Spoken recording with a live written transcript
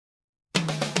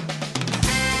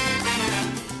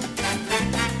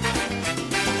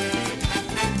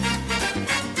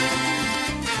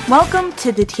Welcome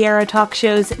to the Tiara Talk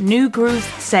Show's New Grooves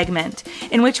segment,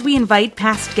 in which we invite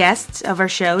past guests of our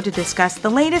show to discuss the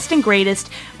latest and greatest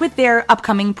with their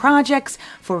upcoming projects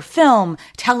for film,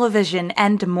 television,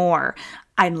 and more.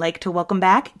 I'd like to welcome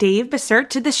back Dave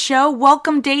Bessert to the show.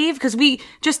 Welcome, Dave, because we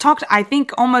just talked, I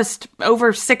think, almost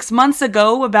over 6 months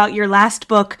ago about your last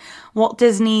book, Walt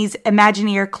Disney's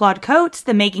Imagineer Claude Coats,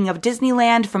 The Making of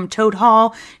Disneyland from Toad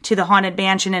Hall to the Haunted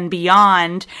Mansion and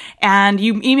Beyond. And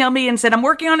you emailed me and said, I'm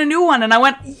working on a new one. And I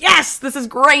went, yes, this is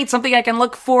great. Something I can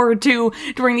look forward to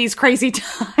during these crazy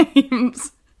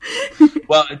times.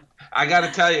 Well, I got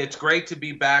to tell you, it's great to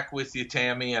be back with you,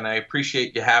 Tammy, and I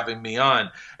appreciate you having me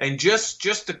on. And just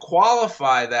to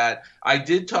qualify that, I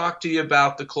did talk to you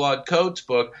about the Claude Coats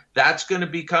book. That's going to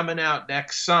be coming out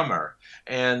next summer.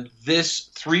 And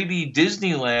this 3D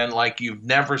Disneyland, like you've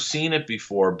never seen it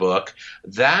before book,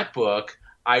 that book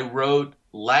I wrote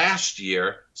last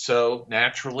year, so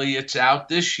naturally it's out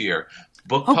this year.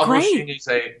 Book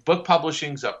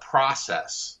publishing's a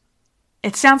process.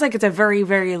 It sounds like it's a very,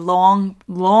 very long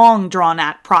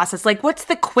drawn-out process. Like, what's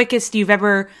the quickest you've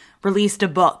ever released a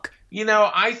book? You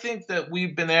know, I think that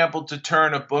we've been able to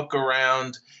turn a book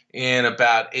around in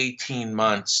about 18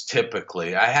 months,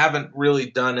 typically. I haven't really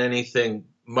done anything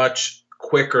much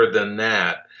quicker than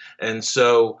that. And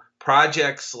so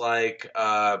projects like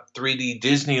 3D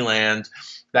Disneyland,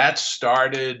 that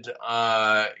started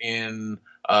in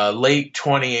late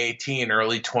 2018,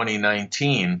 early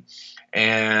 2019.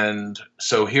 And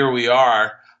so here we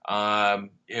are,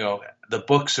 the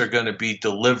books are going to be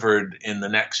delivered in the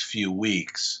next few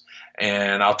weeks.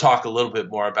 And I'll talk a little bit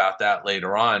more about that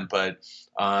later on, but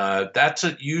that's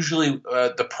usually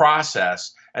the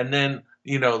process. And then,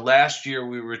 last year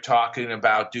we were talking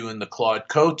about doing the Claude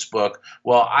Coats book.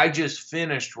 Well, I just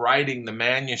finished writing the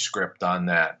manuscript on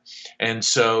that. And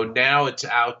so now it's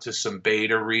out to some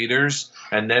beta readers,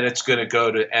 and then it's going to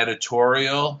go to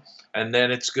editorial. And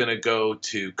then it's going to go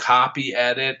to copy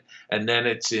edit, and then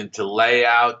it's into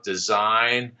layout,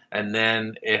 design, and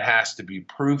then it has to be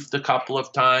proofed a couple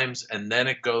of times, and then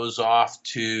it goes off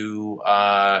to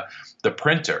the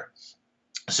printer.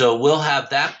 So we'll have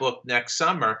that book next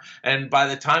summer, and by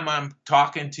the time I'm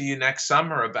talking to you next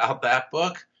summer about that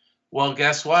book, well,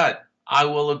 guess what? I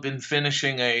will have been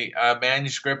finishing a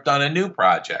manuscript on a new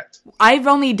project. I've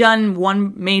only done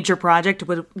one major project,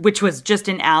 which was just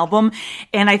an album.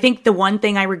 And I think the one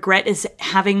thing I regret is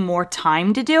having more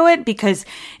time to do it because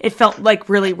it felt like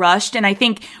really rushed. And I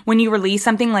think when you release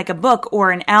something like a book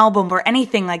or an album or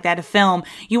anything like that, a film,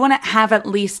 you want to have at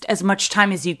least as much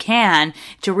time as you can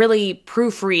to really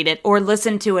proofread it or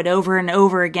listen to it over and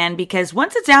over again. Because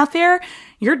once it's out there,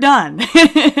 you're done.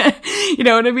 You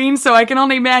know what I mean? So I can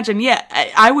only imagine,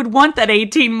 I would want that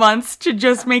 18 months to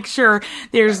just make sure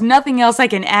there's nothing else I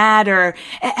can add. Or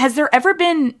has there ever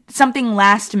been something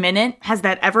last minute? Has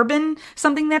that ever been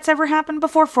something that's ever happened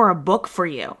before for a book for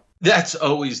you? That's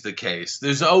always the case.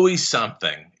 There's always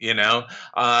something,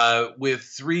 With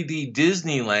 3D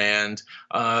Disneyland,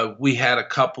 we had a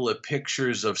couple of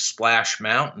pictures of Splash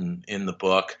Mountain in the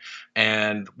book,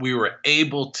 and we were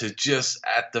able to just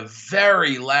at the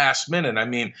very last minute,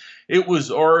 it was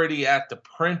already at the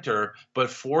printer, but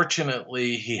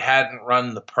fortunately he hadn't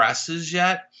run the presses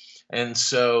yet. And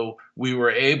so we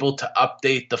were able to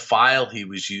update the file he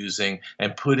was using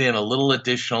and put in a little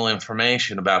additional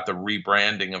information about the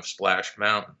rebranding of Splash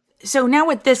Mountain. So now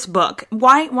with this book,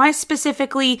 why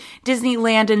specifically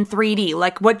Disneyland in 3D?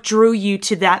 Like, what drew you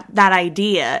to that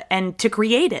idea and to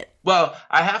create it? Well,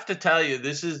 I have to tell you,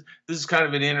 this is kind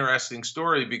of an interesting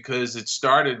story because it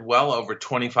started well over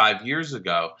 25 years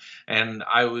ago. And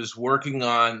I was working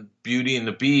on Beauty and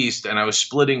the Beast, and I was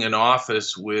splitting an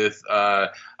office with a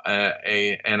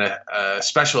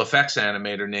special effects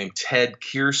animator named Ted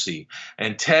Kiersey.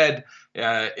 And Ted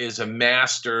is a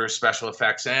master special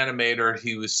effects animator.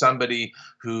 He was somebody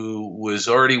who was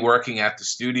already working at the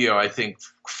studio, I think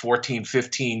 14,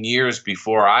 15 years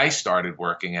before I started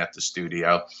working at the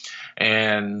studio.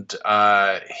 And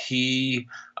he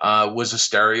was a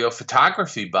stereo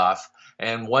photography buff.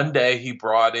 And one day he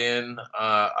brought in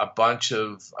a bunch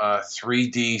of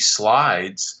 3D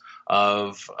slides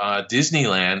of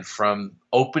Disneyland from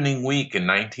opening week in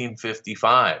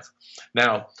 1955.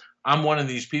 Now, I'm one of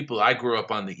these people, I grew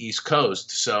up on the East Coast,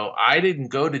 so I didn't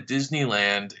go to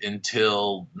Disneyland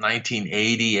until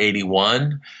 1980,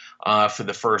 81 for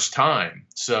the first time.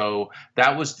 So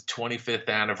that was the 25th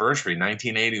anniversary.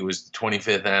 1980 was the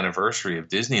 25th anniversary of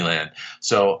Disneyland.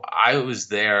 So I was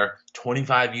there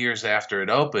 25 years after it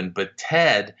opened, but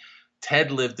Ted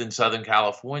lived in Southern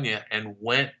California and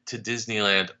went to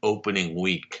Disneyland opening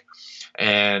week.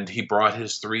 And he brought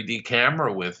his 3D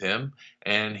camera with him,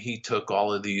 and he took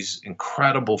all of these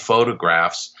incredible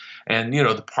photographs. And,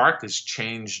 the park has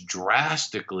changed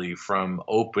drastically from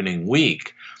opening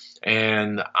week.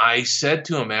 And I said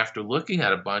to him, after looking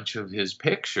at a bunch of his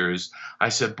pictures, I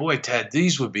said, boy, Ted,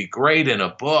 these would be great in a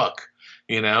book,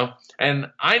 And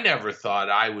I never thought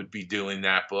I would be doing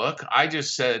that book. I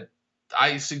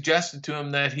suggested to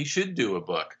him that he should do a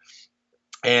book.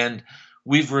 And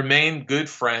we've remained good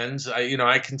friends.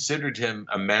 I considered him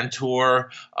a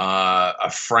mentor,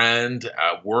 a friend,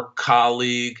 a work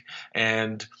colleague,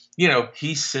 and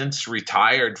he's since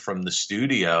retired from the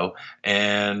studio,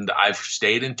 and I've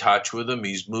stayed in touch with him.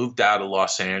 He's moved out of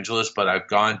Los Angeles, but I've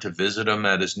gone to visit him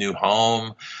at his new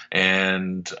home.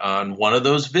 And on one of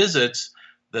those visits,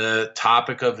 the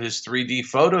topic of his 3D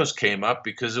photos came up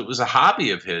because it was a hobby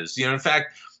of his. In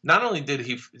fact, not only did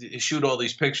he shoot all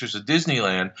these pictures of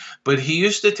Disneyland, but he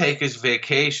used to take his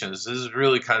vacations. This is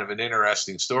really kind of an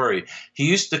interesting story. He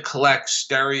used to collect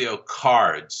stereo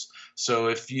cards. So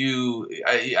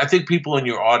I think people in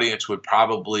your audience would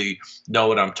probably know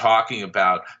what I'm talking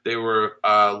about. They were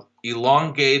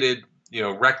elongated,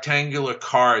 rectangular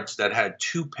cards that had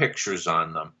two pictures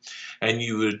on them. And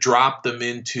you would drop them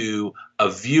into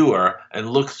a viewer and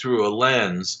look through a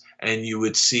lens, and you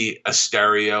would see a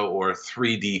stereo or a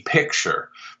 3D picture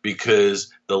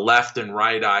because the left and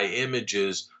right eye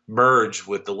images merge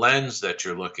with the lens that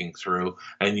you're looking through,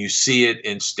 and you see it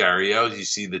in stereo. You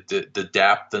see the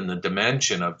depth and the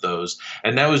dimension of those.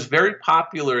 And that was very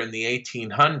popular in the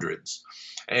 1800s.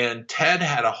 And Ted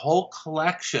had a whole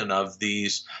collection of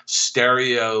these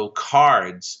stereo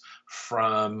cards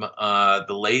from the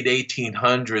late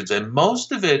 1800s, and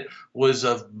most of it was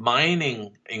of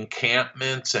mining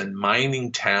encampments and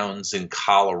mining towns in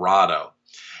Colorado.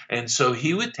 And so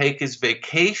he would take his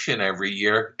vacation every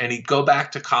year, and he'd go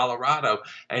back to Colorado,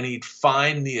 and he'd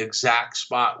find the exact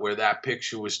spot where that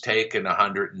picture was taken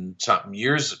 100 and something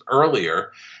years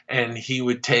earlier, and he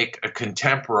would take a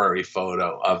contemporary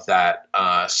photo of that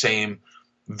same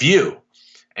view.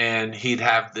 And he'd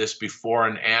have this before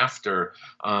and after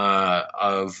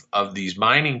of these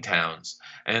mining towns.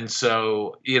 And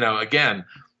so, again,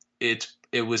 it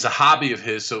was a hobby of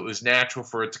his, so it was natural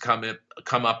for it to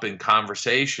come up in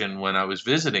conversation when I was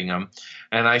visiting him.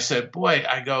 And I said, boy,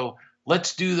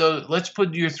 let's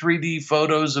put your 3D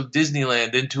photos of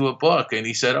Disneyland into a book. And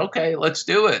he said, okay, let's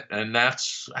do it. And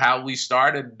that's how we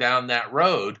started down that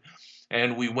road.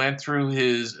 And we went through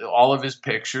all of his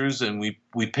pictures, and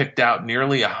we picked out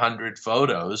nearly 100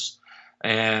 photos.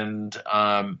 And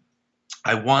I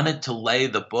wanted to lay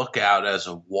the book out as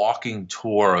a walking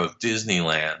tour of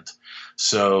Disneyland.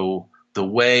 So the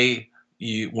way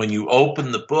when you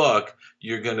open the book,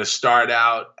 you're going to start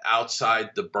out outside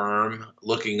the berm,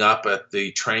 looking up at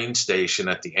the train station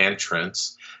at the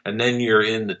entrance, and then you're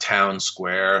in the town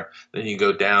square. Then you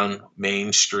go down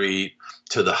Main Street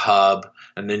to the hub,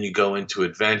 and then you go into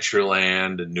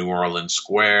Adventureland and New Orleans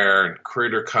Square and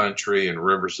Critter Country and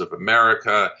Rivers of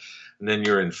America, and then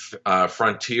you're in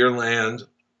Frontierland,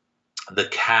 the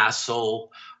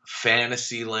Castle,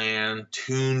 Fantasyland,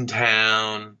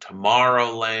 Toontown,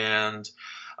 Tomorrowland.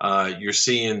 You're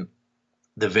seeing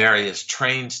the various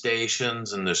train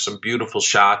stations, and there's some beautiful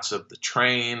shots of the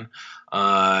train.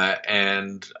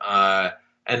 And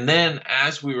then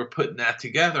as we were putting that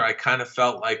together, I kind of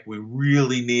felt like we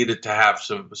really needed to have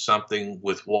something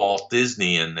with Walt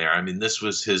Disney in there. I mean, this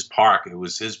was his park. It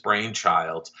was his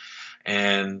brainchild.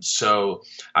 And so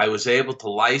I was able to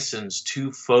license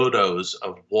 2 photos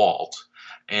of Walt.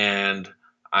 And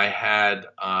I had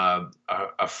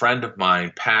a friend of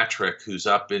mine, Patrick, who's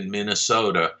up in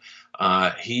Minnesota.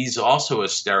 He's also a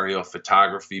stereo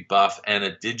photography buff and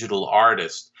a digital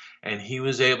artist. And he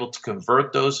was able to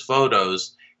convert those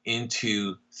photos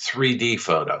into 3D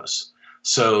photos.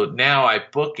 So now I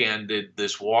bookended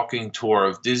this walking tour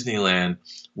of Disneyland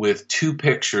with 2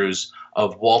 pictures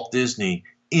of Walt Disney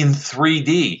in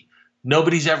 3D.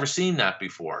 Nobody's ever seen that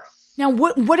before. Now,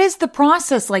 what is the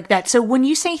process like that? So when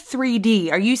you say 3D,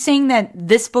 are you saying that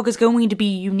this book is going to be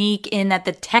unique in that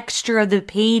the texture of the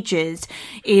pages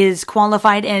is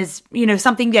qualified as,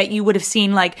 something that you would have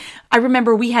seen? Like, I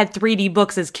remember we had 3D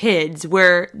books as kids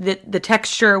where the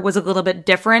texture was a little bit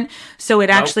different. So it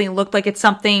actually looked like it's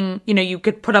something, you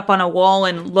could put up on a wall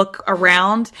and look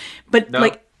around. But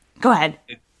go ahead.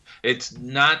 It's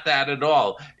not that at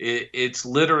all. It's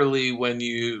literally when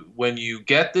you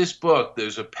get this book,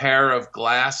 there's a pair of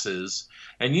glasses,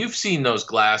 And you've seen those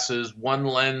glasses. One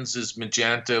lens is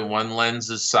magenta, one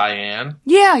lens is cyan.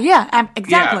 Yeah,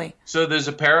 exactly. Yeah. So there's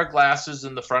a pair of glasses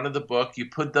in the front of the book. You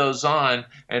put those on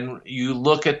and you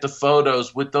look at the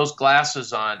photos with those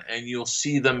glasses on and you'll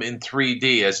see them in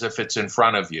 3D as if it's in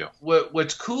front of you.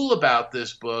 What's cool about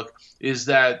this book is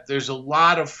that there's a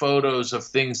lot of photos of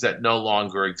things that no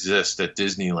longer exist at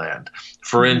Disneyland.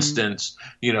 For instance,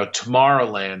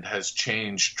 Tomorrowland has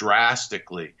changed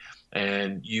drastically.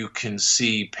 And you can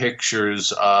see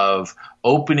pictures of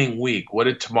opening week. What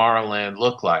did Tomorrowland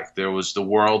look like? There was the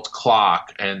World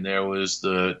Clock and there was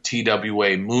the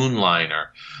TWA Moonliner.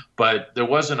 But there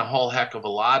wasn't a whole heck of a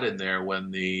lot in there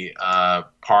when the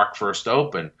park first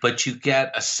opened. But you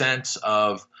get a sense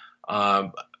of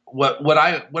what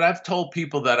I've told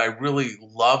people that I really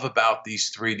love about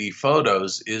these 3D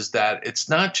photos is that it's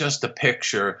not just a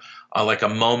picture like a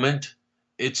moment.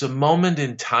 It's a moment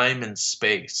in time and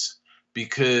space.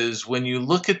 Because when you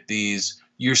look at these,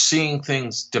 you're seeing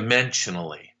things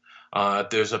dimensionally.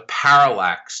 There's a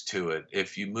parallax to it.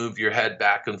 If you move your head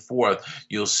back and forth,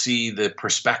 you'll see the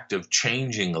perspective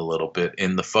changing a little bit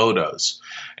in the photos.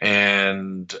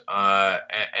 And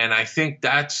I think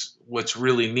that's what's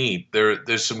really neat.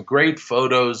 There's some great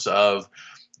photos of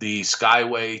the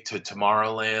Skyway to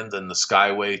Tomorrowland and the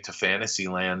Skyway to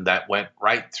Fantasyland that went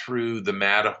right through the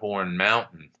Matterhorn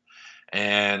mountain.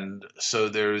 And so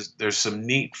there's some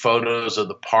neat photos of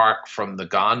the park from the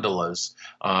gondolas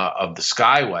of the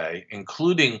Skyway,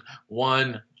 including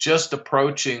one just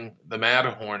approaching the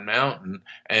Matterhorn mountain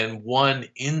and one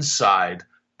inside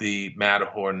the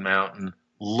Matterhorn mountain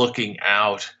looking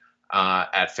out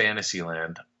at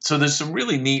Fantasyland. So there's some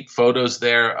really neat photos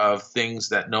there of things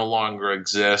that no longer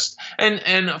exist.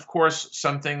 And of course,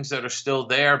 some things that are still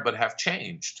there but have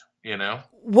changed,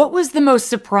 What was the most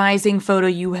surprising photo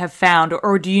you have found,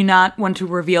 or do you not want to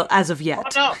reveal as of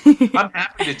yet? Oh, no, I'm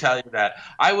happy to tell you that.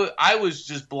 I was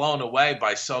just blown away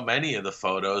by so many of the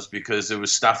photos because it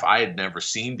was stuff I had never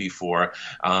seen before.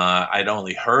 I'd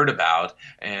only heard about,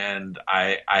 and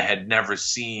I had never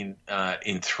seen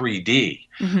in 3D.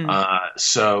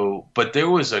 But there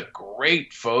was a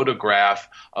great photograph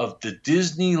of the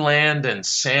Disneyland and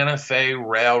Santa Fe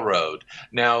Railroad.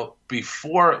 Now,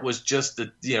 before it was just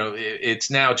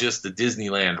it's now just the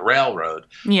Disneyland Railroad.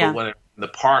 Yeah. But when the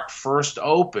park first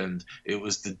opened, it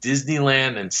was the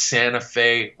Disneyland and Santa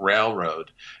Fe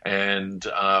Railroad. And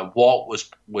Walt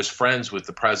was friends with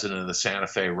the president of the Santa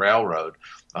Fe Railroad,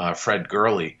 Fred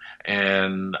Gurley.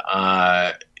 And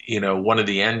one of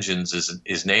the engines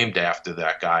is named after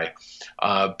that guy.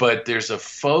 But there's a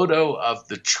photo of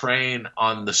the train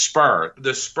on the spur.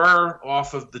 The spur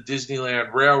off of the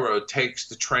Disneyland Railroad takes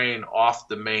the train off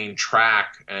the main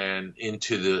track and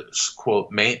into the,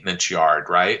 quote, maintenance yard,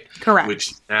 right? Correct.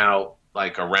 Which is now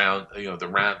like around,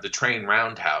 the train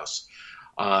roundhouse.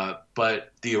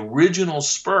 But the original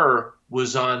spur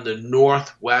was on the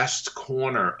northwest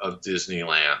corner of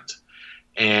Disneyland.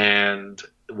 And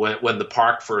when the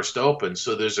park first opened.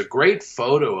 So there's a great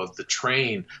photo of the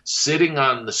train sitting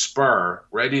on the spur,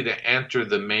 ready to enter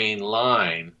the main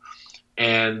line.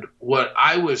 And what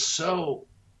I was so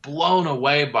blown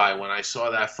away by when I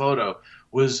saw that photo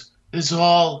was there's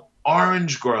all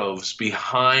orange groves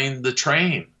behind the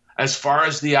train as far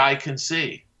as the eye can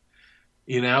see,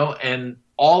 and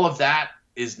all of that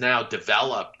is now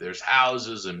developed. There's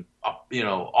houses and,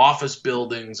 office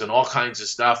buildings and all kinds of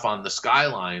stuff on the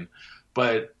skyline.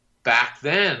 But back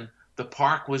then, the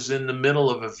park was in the middle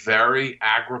of a very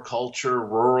agriculture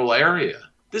rural area.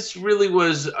 This really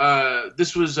was a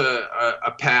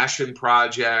passion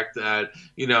project that,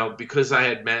 because I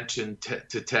had mentioned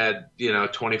to Ted,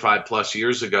 25 plus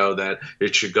years ago that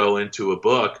it should go into a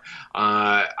book.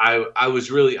 I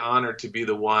was really honored to be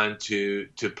the one to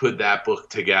put that book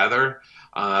together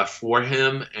for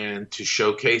him and to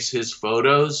showcase his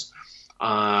photos.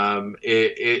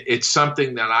 It's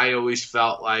something that I always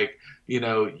felt like,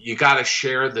 you got to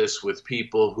share this with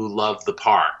people who love the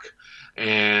park.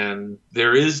 And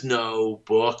there is no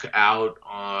book out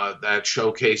that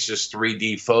showcases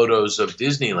 3D photos of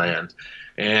Disneyland.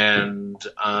 And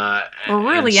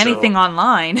anything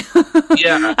online.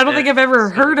 Yeah. I don't think I've ever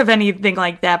heard of anything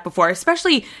like that before,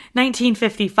 especially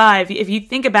 1955. If you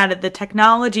think about it, the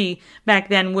technology back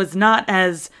then was not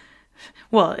as...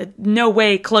 well, no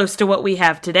way close to what we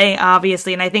have today,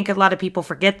 obviously, and I think a lot of people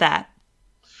forget that.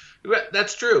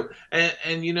 That's true, and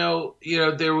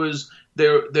there was they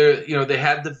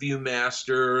had the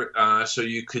ViewMaster, so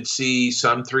you could see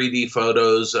some 3D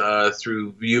photos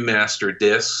through ViewMaster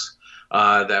discs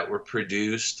that were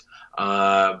produced.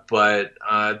 But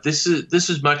this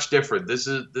is much different. This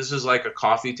is like a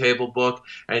coffee table book,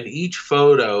 and each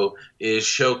photo is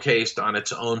showcased on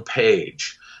its own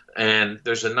page. And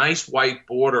there's a nice white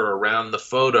border around the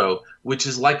photo, which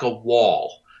is like a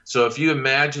wall. So if you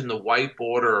imagine the white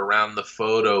border around the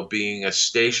photo being a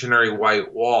stationary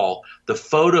white wall, the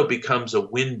photo becomes a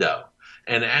window,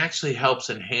 and actually helps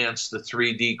enhance the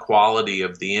 3D quality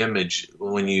of the image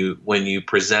when you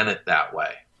present it that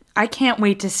way. I can't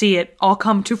wait to see it all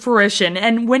come to fruition.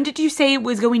 And when did you say it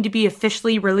was going to be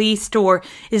officially released, or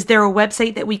is there a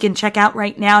website that we can check out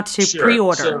right now to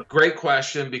pre-order? So, great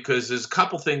question, because there's a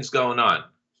couple things going on.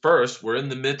 First, we're in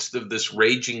the midst of this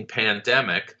raging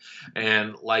pandemic,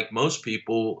 and like most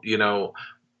people,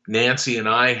 Nancy and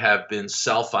I have been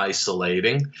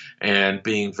self-isolating and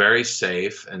being very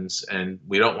safe, and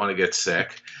we don't want to get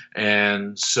sick.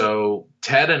 And so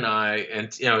Ted and I,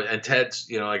 and Ted's,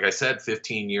 like I said,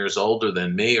 15 years older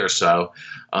than me or so.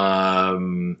 What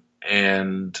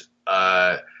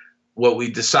we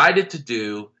decided to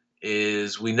do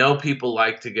is, we know people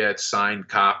like to get signed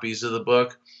copies of the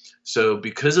book. So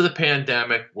because of the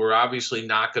pandemic, we're obviously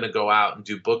not going to go out and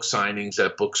do book signings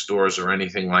at bookstores or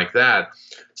anything like that.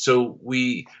 So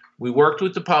we worked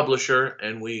with the publisher,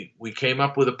 and we came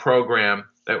up with a program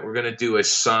that we're going to do a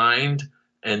signed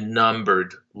and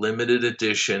numbered limited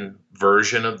edition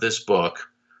version of this book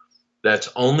that's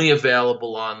only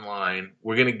available online.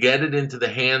 We're going to get it into the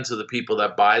hands of the people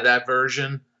that buy that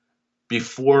version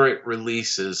before it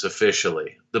releases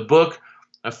officially. The book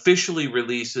officially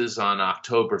releases on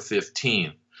October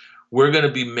 15th. We're going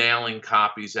to be mailing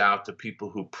copies out to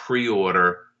people who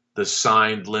pre-order the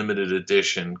signed limited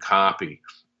edition copy.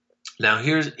 Now,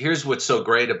 here's what's so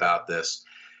great about this.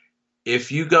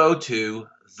 If you go to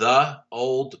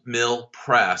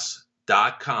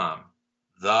theoldmillpress.com,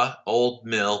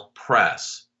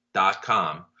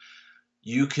 theoldmillpress.com,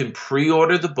 you can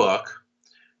pre-order the book.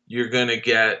 You're going to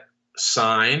get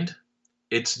signed.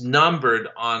 It's numbered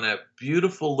on a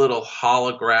beautiful little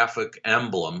holographic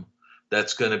emblem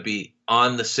that's going to be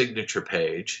on the signature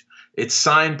page. It's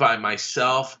signed by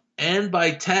myself and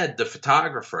by Ted, the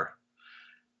photographer.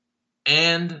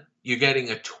 And you're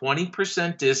getting a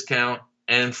 20% discount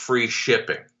and free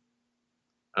shipping.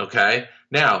 Okay?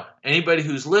 Now, anybody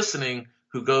who's listening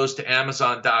who goes to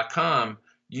Amazon.com,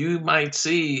 you might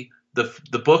see the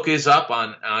book is up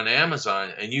on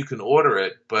Amazon, and you can order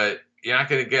it, but you're not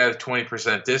going to get a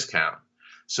 20% discount.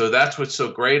 So that's what's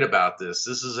so great about this.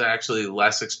 This is actually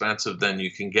less expensive than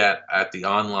you can get at the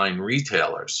online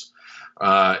retailers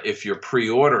if you're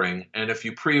pre-ordering. And if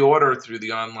you pre-order through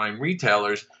the online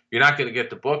retailers, you're not going to get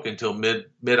the book until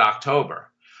mid-October.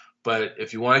 But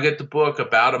if you want to get the book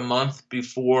about a month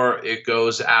before it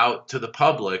goes out to the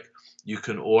public, you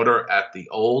can order at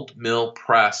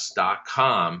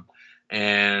theoldmillpress.com.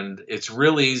 And it's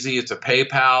real easy. It's a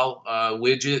PayPal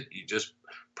widget. You just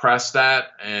press that,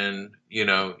 and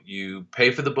you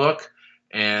pay for the book,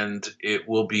 and it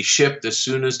will be shipped as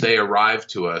soon as they arrive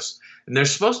to us. And they're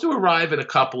supposed to arrive in a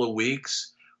couple of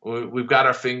weeks. We've got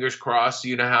our fingers crossed.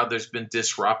 You know how there's been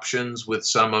disruptions with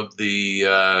some of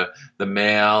the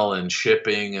mail and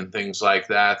shipping and things like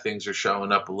that. Things are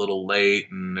showing up a little late,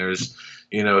 and there's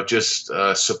just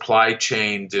supply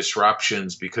chain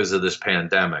disruptions because of this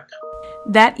pandemic.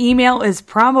 That email is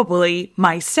probably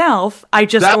myself. I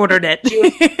just ordered it.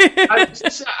 I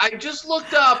just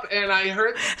looked up and I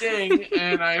heard the ding,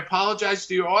 and I apologize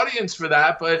to your audience for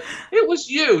that, but it was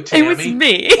you, Tammy. It was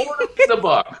me. Ordered the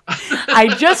book. I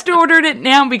just ordered it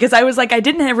now because I was like, I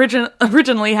didn't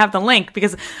originally have the link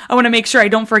because I want to make sure I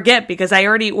don't forget, because I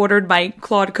already ordered my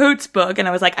Claude Coates book, and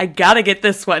I was like, I gotta get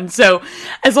this one. So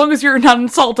as long as you're not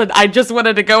insulted, I just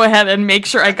wanted to go ahead and make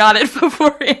sure I got it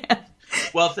beforehand.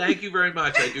 Well, thank you very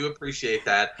much. I do appreciate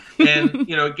that. And,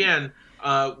 again,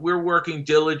 we're working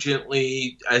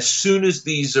diligently. As soon as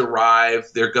these arrive,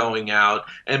 they're going out.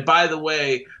 And by the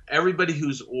way, everybody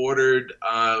who's ordered,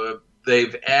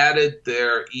 they've added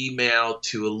their email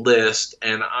to a list.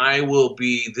 And I will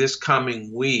be, this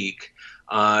coming week,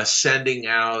 sending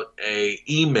out a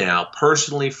email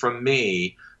personally from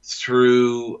me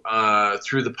through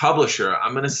the publisher.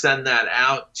 I'm going to send that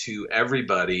out to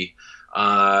everybody.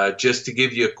 Just to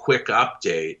give you a quick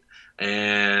update,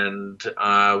 and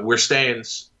we're staying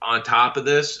on top of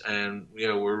this, and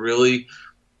we're really,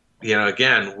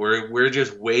 again, we're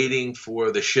just waiting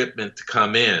for the shipment to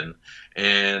come in,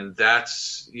 and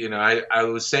that's, I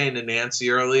was saying to Nancy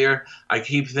earlier, I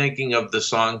keep thinking of the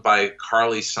song by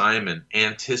Carly Simon,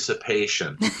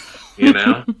 Anticipation,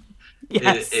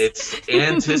 Yes. It's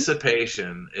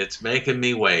anticipation. It's making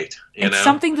me wait. It's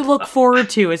something to look forward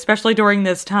to, especially during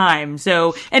this time.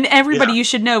 So, and everybody, you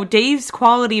should know, Dave's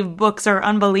quality of books are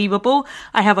unbelievable.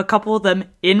 I have a couple of them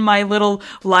in my little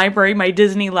library, my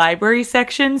Disney library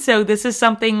section. So this is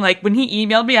something like when he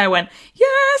emailed me, I went,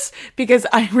 yes, because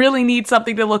I really need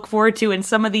something to look forward to. And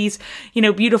some of these,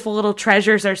 beautiful little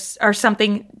treasures are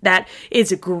something that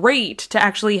is great to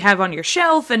actually have on your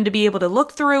shelf and to be able to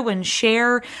look through and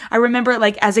share. I remember,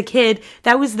 like, as a kid,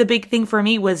 that was the big thing for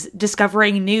me, was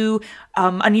discovering new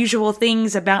unusual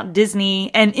things about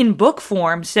Disney and in book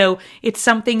form. So it's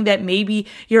something that maybe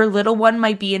your little one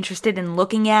might be interested in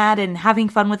looking at and having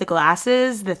fun with the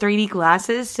glasses, the 3D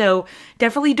glasses. So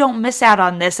definitely don't miss out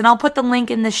on this. And I'll put the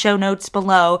link in the show notes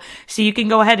below so you can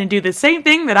go ahead and do the same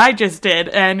thing that I just did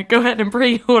and go ahead and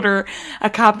pre-order a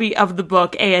copy of the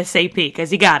book ASAP,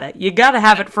 because you gotta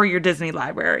have it for your Disney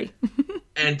library.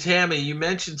 And Tammy, you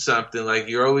mentioned something like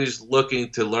you're always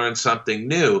looking to learn something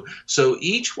new. So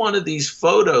each one of these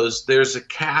photos, there's a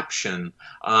caption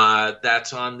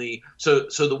that's on the. So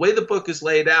the way the book is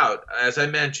laid out, as I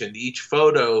mentioned, each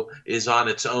photo is on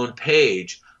its own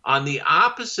page. On the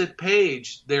opposite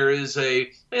page, there is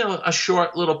a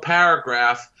short little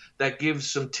paragraph that gives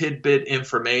some tidbit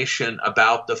information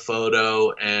about the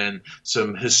photo and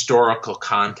some historical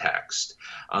context.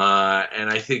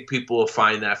 And I think people will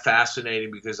find that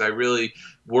fascinating, because I really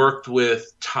worked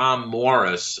with Tom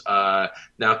Morris.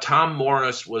 Now, Tom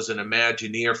Morris was an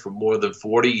Imagineer for more than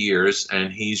 40 years,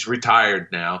 and he's retired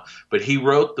now. But he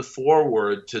wrote the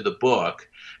foreword to the book,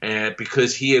 and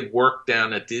because he had worked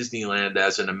down at Disneyland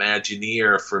as an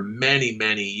Imagineer for many,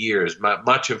 many years.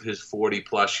 Much of his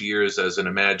 40-plus years as an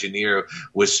Imagineer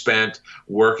was spent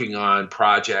working on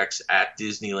projects at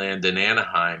Disneyland in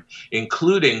Anaheim,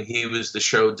 including he was the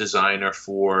show designer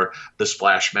for the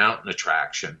Splash Mountain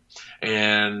attraction.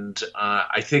 And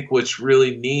I think what's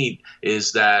really neat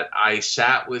is that I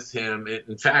sat with him.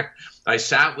 In fact, I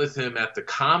sat with him at the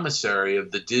commissary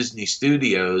of the Disney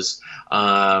Studios.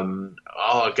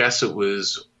 I guess it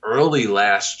was early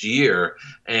last year,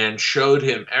 and showed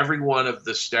him every one of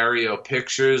the stereo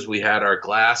pictures. We had our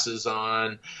glasses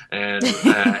on, and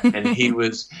and he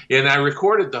was, and I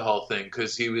recorded the whole thing,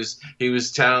 because he was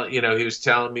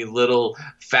telling me little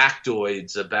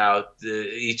factoids about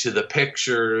each of the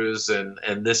pictures and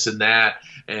this and that,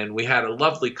 and we had a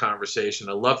lovely conversation,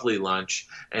 a lovely lunch,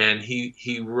 and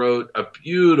he wrote a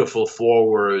beautiful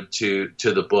foreword to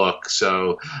the book.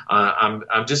 So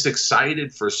I'm just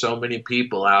excited for so many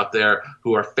people out there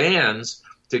who are fans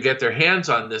to get their hands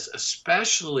on this,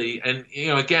 especially, and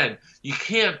again, you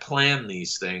can't plan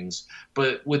these things,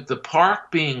 but with the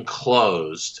park being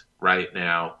closed right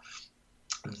now,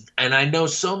 and I know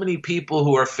so many people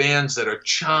who are fans that are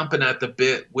chomping at the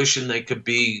bit, wishing they could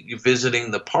be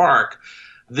visiting the park,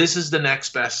 this is the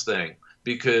next best thing.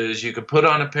 Because you can put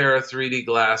on a pair of 3D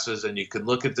glasses and you can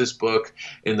look at this book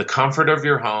in the comfort of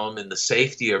your home, in the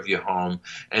safety of your home,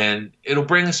 and it'll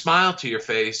bring a smile to your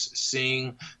face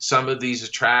seeing some of these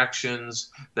attractions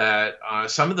that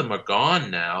some of them are gone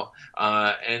now.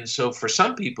 And so for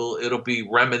some people, it'll be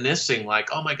reminiscing like,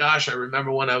 oh my gosh, I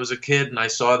remember when I was a kid and I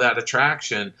saw that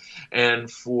attraction. And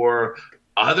for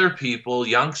other people,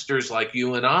 youngsters like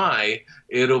you and I,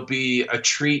 it'll be a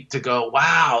treat to go,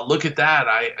 wow, look at that.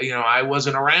 I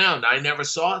wasn't around. I never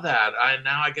saw that.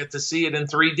 Now I get to see it in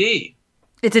 3D.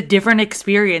 It's a different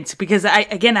experience, because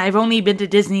I've only been to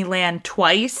Disneyland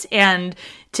twice, and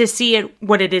to see it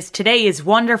what it is today is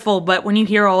wonderful. But when you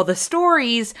hear all the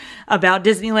stories about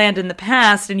Disneyland in the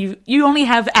past, and you only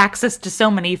have access to so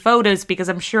many photos, because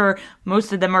I'm sure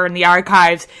most of them are in the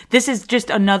archives, this is just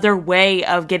another way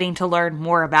of getting to learn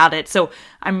more about it. So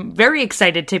I'm very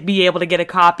excited to be able to get a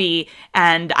copy,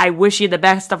 and I wish you the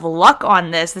best of luck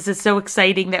on this. This is so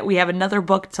exciting that we have another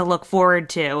book to look forward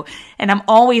to, and I'm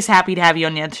always happy to have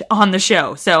you on the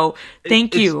show. So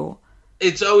thank you.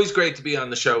 It's always great to be on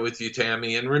the show with you,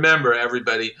 Tammy. And remember,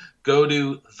 everybody, go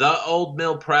to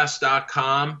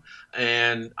theoldmillpress.com,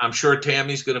 and I'm sure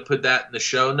Tammy's going to put that in the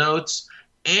show notes.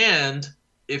 And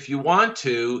if you want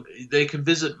to, they can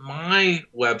visit my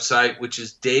website, which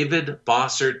is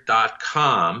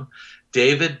davidbossert.com.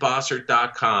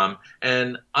 davidbossert.com,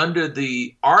 and under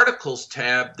the articles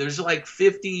tab, there's like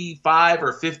 55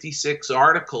 or 56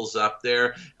 articles up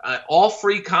there, all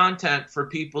free content for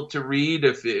people to read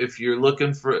if you're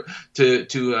looking for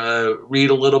to read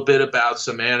a little bit about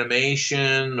some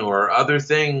animation or other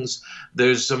things.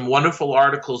 There's some wonderful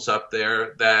articles up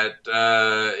there that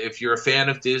if you're a fan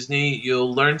of Disney,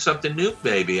 you'll learn something new,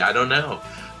 maybe. I don't know.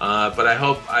 But I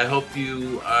hope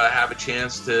you have a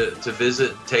chance to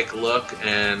visit, take a look,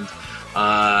 and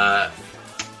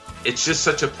it's just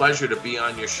such a pleasure to be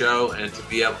on your show and to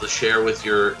be able to share with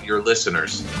your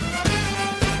listeners.